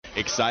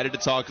excited to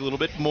talk a little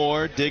bit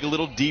more, dig a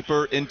little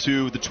deeper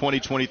into the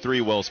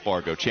 2023 Wells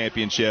Fargo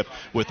Championship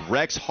with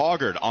Rex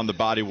Hoggard on the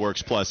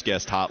Bodyworks Plus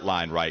guest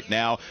hotline right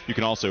now. You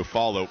can also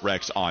follow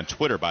Rex on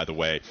Twitter, by the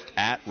way,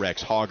 at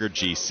Rex Hoggard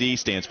GC,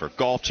 stands for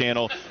Golf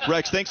Channel.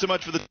 Rex, thanks so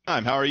much for the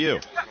time. How are you?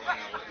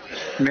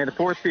 May the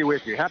fourth be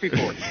with you. Happy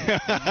fourth.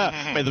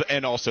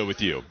 And also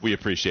with you. We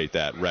appreciate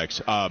that,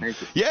 Rex.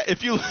 Thank you. Yeah,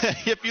 if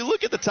you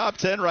look at the top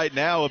 10 right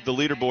now of the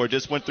leaderboard,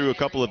 just went through a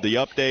couple of the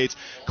updates.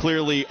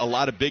 Clearly, a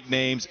lot of big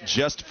names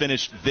just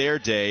finished their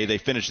day. They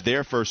finished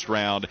their first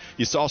round.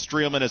 You saw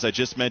Streelman, as I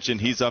just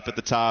mentioned. He's up at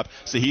the top.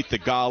 Sahith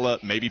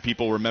Theegala, maybe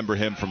people remember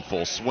him from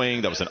Full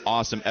Swing. That was an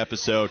awesome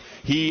episode.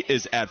 He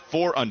is at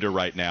 4 under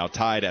right now,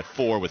 tied at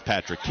 4 with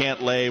Patrick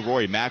Cantlay.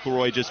 Rory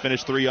McIlroy just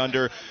finished 3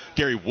 under.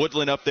 Gary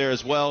Woodland up there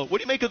as well. What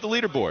do you make of the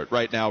leaderboard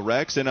right now,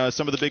 Rex, and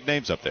some of the big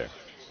names up there?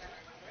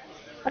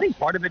 I think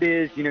part of it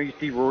is, you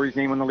see Rory's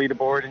name on the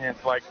leaderboard, and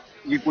it's like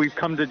we've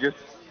come to just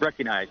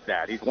recognize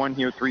that. He's won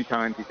here 3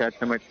 times. He's had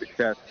so much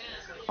success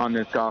on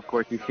this golf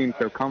course. He seems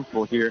so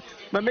comfortable here.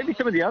 But maybe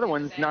some of the other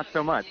ones, not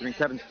so much. I mean,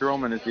 Kevin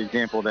Streelman is the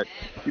example that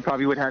you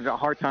probably would have a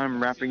hard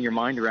time wrapping your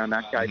mind around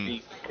that guy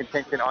being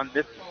contention on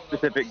this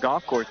specific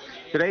golf course.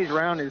 Today's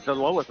round is the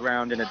lowest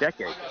round in a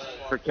decade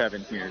for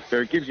Kevin here.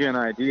 So it gives you an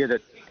idea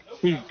that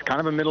he's kind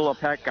of a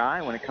middle-of-the-pack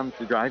guy when it comes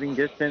to driving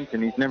distance,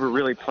 and he's never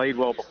really played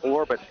well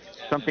before, but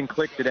something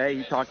clicked today.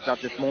 He talked about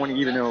this morning,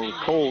 even though it was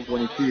cold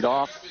when he teed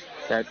off,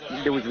 that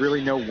there was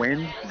really no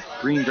wind.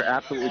 Greens are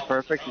absolutely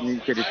perfect, and he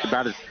said it's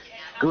about as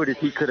good as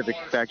he could have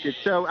expected.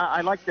 So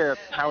I like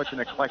how it's an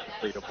eclectic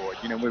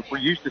leaderboard. We're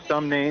used to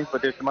some names,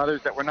 but there's some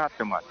others that we're not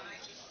so much.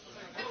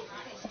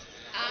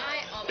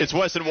 It's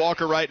Weston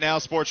Walker right now,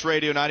 Sports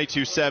Radio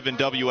 92.7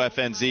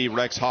 WFNZ.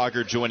 Rex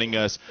Hoggard joining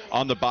us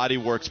on the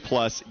Bodyworks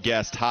Plus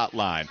guest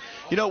hotline.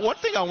 One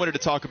thing I wanted to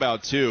talk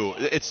about, too,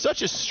 it's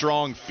such a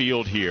strong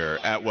field here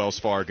at Wells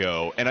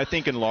Fargo, and I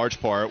think in large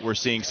part we're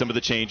seeing some of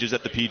the changes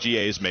that the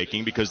PGA is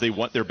making because they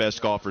want their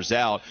best golfers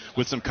out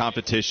with some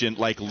competition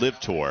like LIV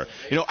Tour.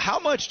 How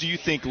much do you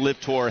think LIV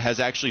Tour has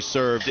actually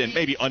served in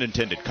maybe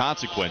unintended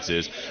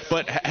consequences,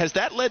 but has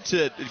that led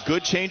to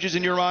good changes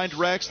in your mind,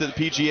 Rex, that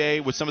the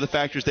PGA, with some of the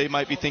factors they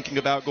might be thinking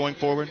about going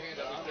forward?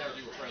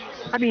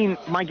 I mean,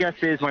 my guess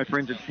is my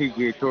friends at the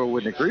PGA Tour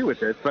wouldn't agree with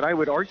this, but I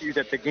would argue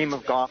that the game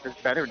of golf is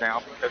better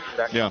now because of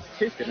that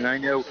competition. And I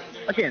know,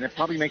 again, it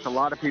probably makes a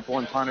lot of people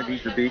in Ponte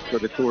Vedra Beach, where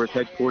the tour is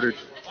headquartered,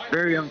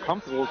 very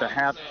uncomfortable to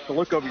have to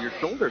look over your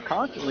shoulder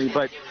constantly.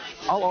 But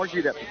I'll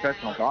argue that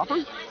professional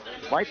golfers,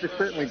 life is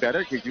certainly better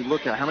because you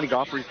look at how many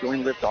golfers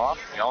join LIV Golf.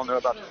 We all know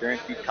about the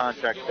guaranteed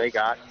contracts they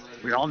got.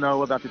 We all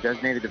know about the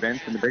designated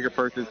events and the bigger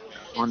purses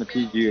on the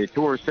PGA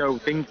Tour. So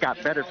things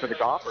got better for the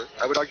golfers.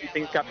 I would argue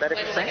things got better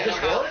for fans.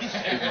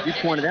 As you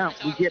pointed out,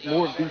 we get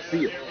more of these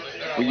fields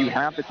where you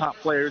have the top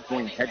players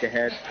going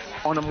head-to-head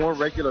on a more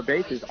regular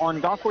basis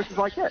on golf courses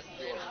like this.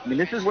 I mean,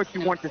 this is what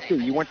you want to see.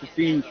 You want to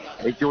see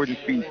a Jordan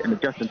Spieth and a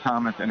Justin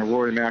Thomas and a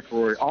Rory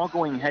McIlroy all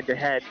going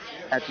head-to-head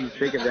at these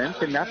big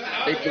events, and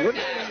they've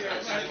delivered.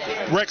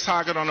 Rex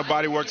Hoggard on the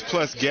Bodyworks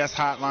Plus guest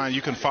hotline.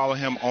 You can follow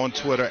him on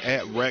Twitter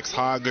at Rex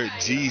Hoggard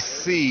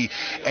GC.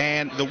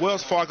 And the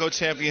Wells Fargo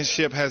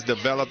Championship has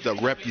developed a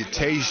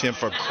reputation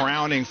for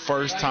crowning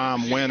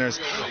first-time winners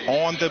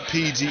on the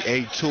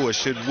PGA Tour.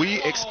 Should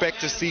we expect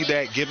to see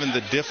that given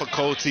the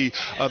difficulty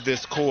of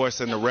this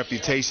course and the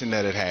reputation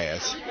that it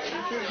has?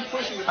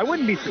 I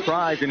wouldn't be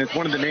surprised, and it's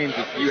one of the names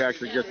that you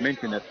actually just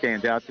mentioned that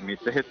stands out to me.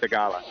 It's Sahith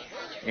Theegala.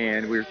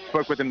 And we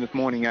spoke with him this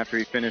morning after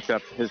he finished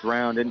up his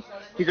round. And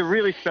he's a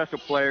really special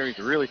player. He's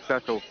a really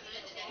special,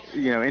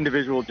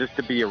 individual just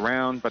to be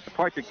around. But the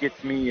part that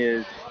gets me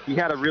is he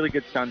had a really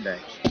good Sunday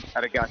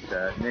at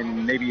Augusta. And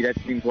then maybe that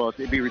seems, well,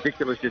 it'd be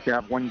ridiculous just to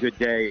have one good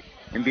day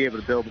and be able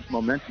to build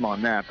momentum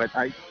on that. But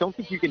I don't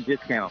think you can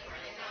discount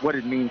what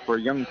it means for a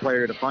young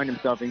player to find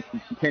himself in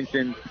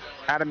contention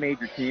at a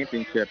major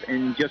championship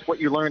and just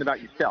what you learn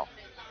about yourself,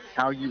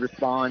 how you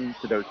respond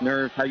to those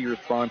nerves, how you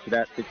respond to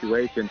that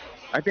situation.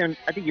 I think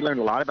he learned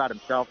a lot about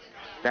himself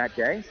that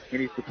day,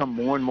 and he's become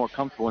more and more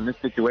comfortable in this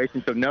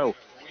situation. So, no,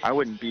 I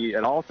wouldn't be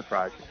at all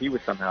surprised if he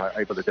was somehow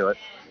able to do it.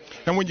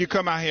 And when you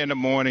come out here in the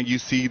morning, you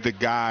see the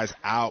guys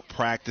out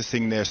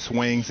practicing their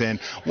swings. And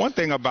one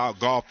thing about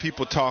golf,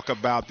 people talk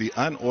about the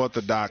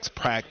unorthodox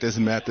practice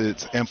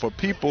methods. And for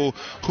people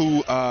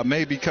who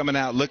may be coming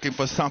out looking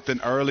for something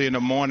early in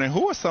the morning,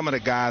 who are some of the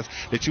guys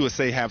that you would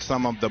say have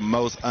some of the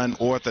most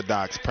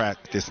unorthodox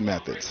practice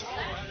methods?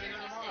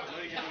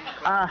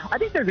 I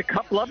think there's a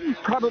couple of them.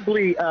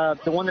 Probably the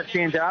one that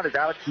stands out is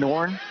Alex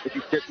Noren. If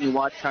you sit and you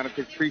watch kind of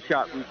his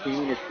pre-shot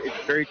routine,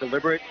 it's very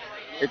deliberate.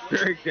 It's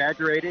very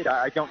exaggerated.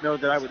 I don't know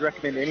that I would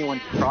recommend anyone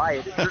to try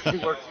it. It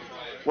certainly works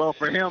well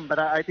for him, but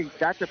I think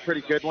that's a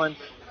pretty good one.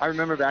 I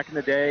remember back in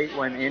the day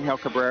when Angel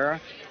Cabrera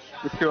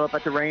would show up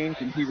at the range,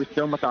 and he was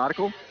so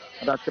methodical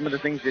about some of the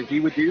things that he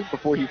would do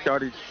before he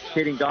started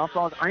hitting golf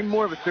balls. I'm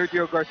more of a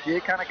Sergio Garcia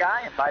kind of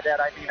guy, and by that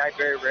I mean I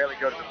very rarely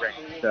go to the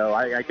range. So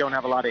I don't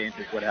have a lot of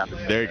interest in what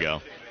happens. There you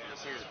go.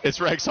 It's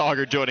Rex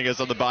Hoggard joining us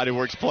on the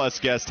Bodyworks Plus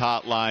guest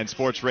hotline,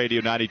 Sports Radio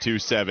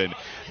 92.7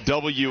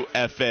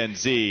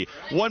 WFNZ.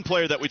 One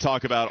player that we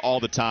talk about all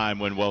the time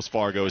when Wells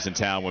Fargo is in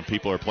town, when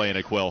people are playing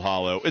at Quail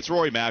Hollow, it's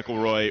Rory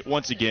McIlroy.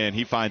 Once again,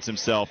 he finds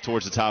himself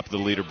towards the top of the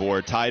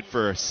leaderboard, tied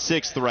for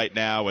 6th right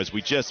now, as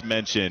we just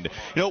mentioned.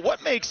 You know,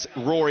 what makes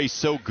Rory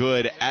so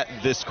good at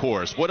this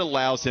course? What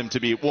allows him to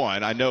be,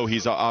 one, I know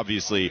he's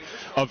obviously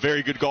a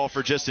very good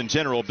golfer just in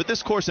general, but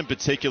this course in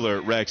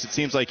particular, Rex, it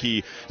seems like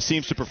he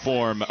seems to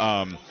perform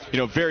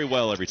very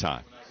well every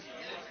time.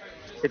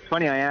 It's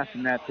funny I asked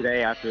him that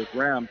today after his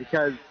round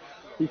because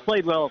he's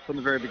played well from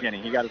the very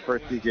beginning. He got his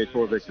first PGA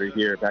Tour victory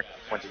here back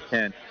in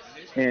 2010,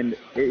 and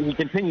he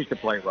continues to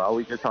play well.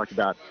 We just talked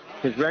about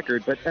his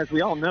record, but as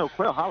we all know,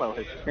 Quail Hollow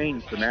has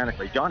changed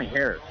dramatically. Johnny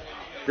Harris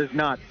does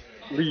not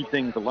leave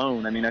things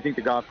alone. I mean, I think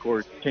the golf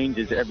course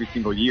changes every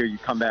single year. You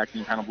come back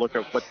and you kind of look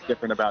at what's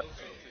different about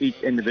each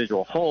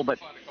individual hole. But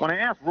when I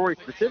asked Rory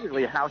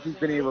specifically how he's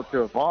been able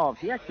to evolve,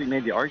 he actually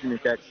made the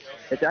argument that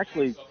it's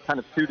actually kind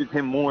of suited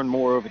him more and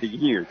more over the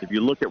years. If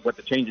you look at what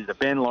the changes have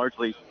been,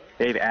 largely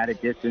they've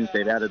added distance,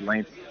 they've added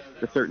length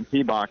to certain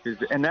tee boxes,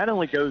 and that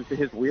only goes to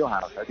his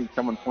wheelhouse. I think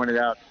someone pointed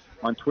out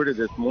on Twitter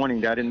this morning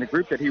that in the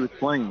group that he was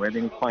playing with,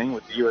 and he's playing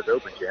with the U.S.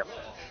 Open champ,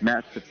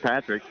 Matt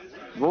Fitzpatrick,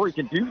 Rory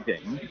can do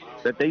things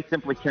that they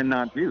simply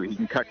cannot do. He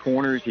can cut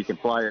corners. He can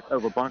fly it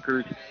over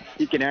bunkers.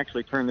 He can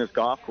actually turn this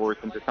golf course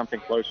into something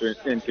closer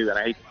into, and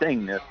I hate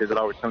saying this because it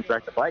always comes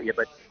back to bite you,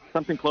 but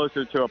something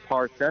closer to a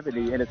par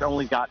 70, and it's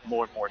only gotten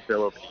more and more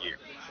so over the years.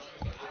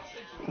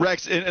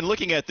 Rex, and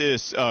looking at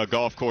this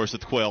golf course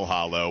at Quail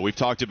Hollow, we've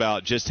talked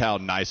about just how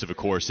nice of a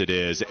course it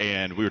is,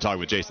 and we were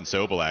talking with Jason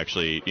Sobel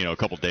actually, a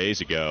couple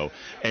days ago,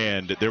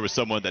 and there was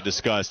someone that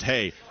discussed,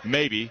 hey,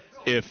 maybe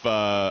if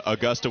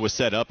Augusta was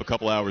set up a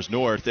couple hours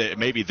north,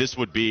 maybe this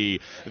would be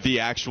the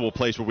actual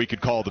place where we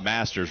could call the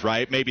Masters,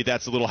 right? Maybe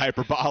that's a little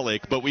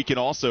hyperbolic, but we can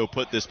also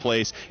put this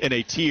place in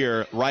a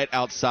tier right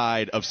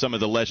outside of some of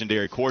the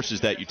legendary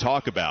courses that you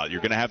talk about.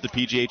 You're going to have the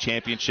PGA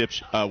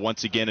Championships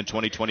once again in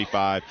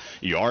 2025.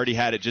 You already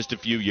had it just a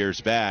few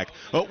years back.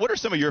 Well, what are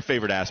some of your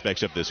favorite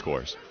aspects of this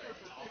course?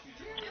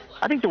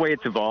 I think the way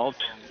it's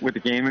evolved with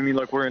the game. I mean,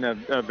 look, we're in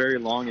a very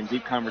long and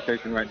deep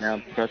conversation right now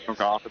in professional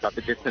golf about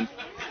the distance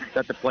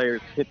that the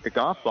players hit the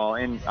golf ball.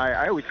 And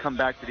I always come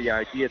back to the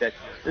idea that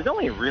there's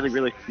only a really,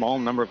 really small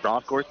number of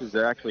golf courses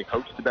that actually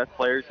host the best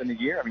players in the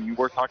year. I mean,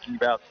 we're talking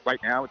about right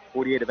now it's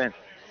 48 events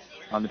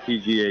on the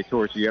PGA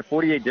Tour. So you have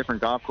 48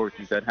 different golf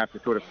courses that have to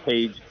sort of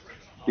page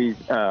these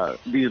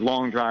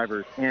long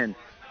drivers in.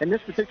 In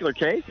this particular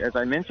case, as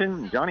I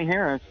mentioned, Johnny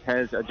Harris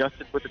has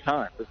adjusted with the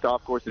time. This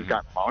golf course has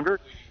gotten longer.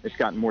 It's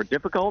gotten more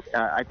difficult.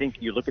 I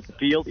think you look at the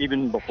field,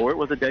 even before it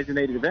was a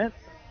designated event,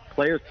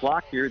 players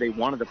flocked here. They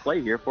wanted to play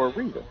here for a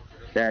reason.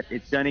 That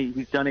he's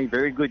done a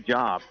very good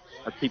job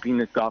of keeping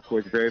this golf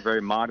course very,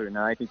 very modern, and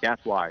I think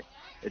that's why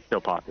it's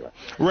so popular.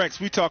 Rex,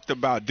 we talked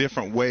about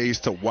different ways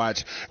to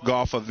watch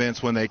golf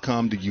events when they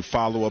come. Do you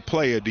follow a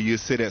player? Do you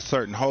sit at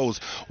certain holes?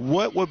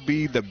 What would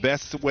be the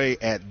best way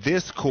at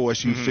this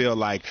course you feel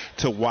like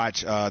to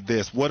watch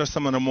this? What are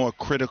some of the more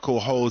critical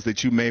holes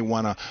that you may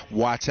want to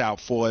watch out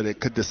for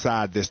that could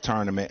decide this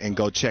tournament and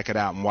go check it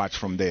out and watch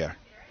from there?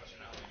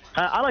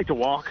 I like to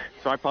walk,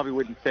 so I probably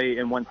wouldn't stay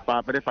in one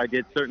spot, but if I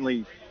did,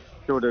 certainly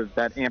sort of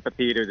that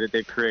amphitheater that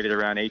they've created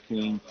around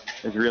 18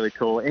 is really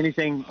cool.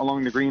 Anything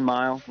along the Green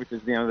Mile, which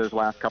is, those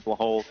last couple of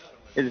holes,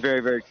 is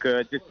very, very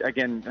good. Just,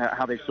 again,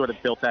 how they've sort of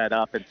built that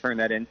up and turned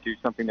that into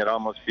something that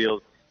almost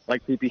feels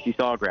like TPC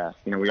Sawgrass.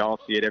 We all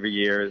see it every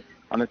year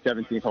on the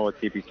 17th hole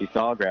at TPC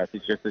Sawgrass.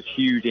 It's just this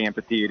huge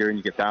amphitheater, and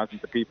you get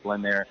thousands of people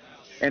in there,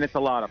 and it's a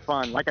lot of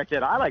fun. Like I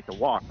said, I like to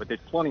walk, but there's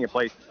plenty of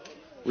places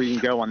where you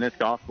can go on this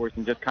golf course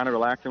and just kind of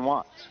relax and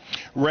watch.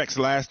 Rex,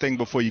 last thing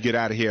before you get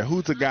out of here,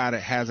 who's the guy that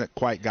hasn't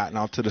quite gotten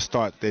off to the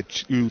start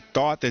that you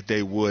thought that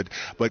they would,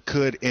 but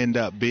could end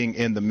up being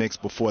in the mix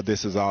before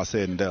this is all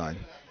said and done?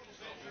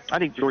 I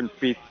think Jordan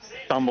Spieth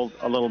stumbled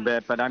a little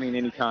bit, but I mean,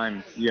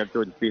 anytime you have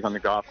Jordan Spieth on the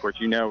golf course,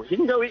 he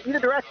can go either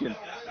direction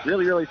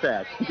really, really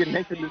fast. He can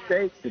make some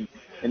mistakes and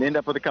end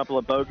up with a couple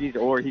of bogeys,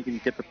 or he can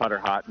get the putter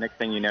hot. Next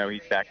thing you know,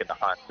 he's back in the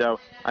hunt.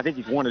 So I think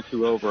he's 1 or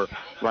 2 over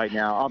right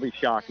now. I'll be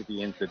shocked if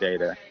he ends the day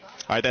there.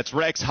 All right, that's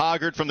Rex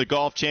Hoggard from the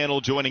Golf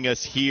Channel joining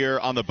us here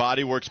on the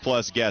Bodyworks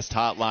Plus guest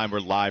hotline. We're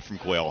live from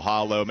Quail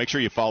Hollow. Make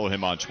sure you follow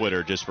him on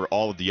Twitter just for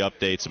all of the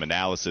updates, some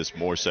analysis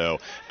more so,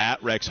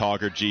 at Rex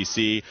Hoggard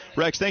GC.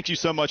 Rex, thank you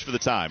so much for the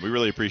time. We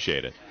really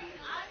appreciate it.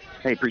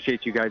 Hey,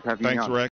 appreciate you guys having me on. Thanks, Rex.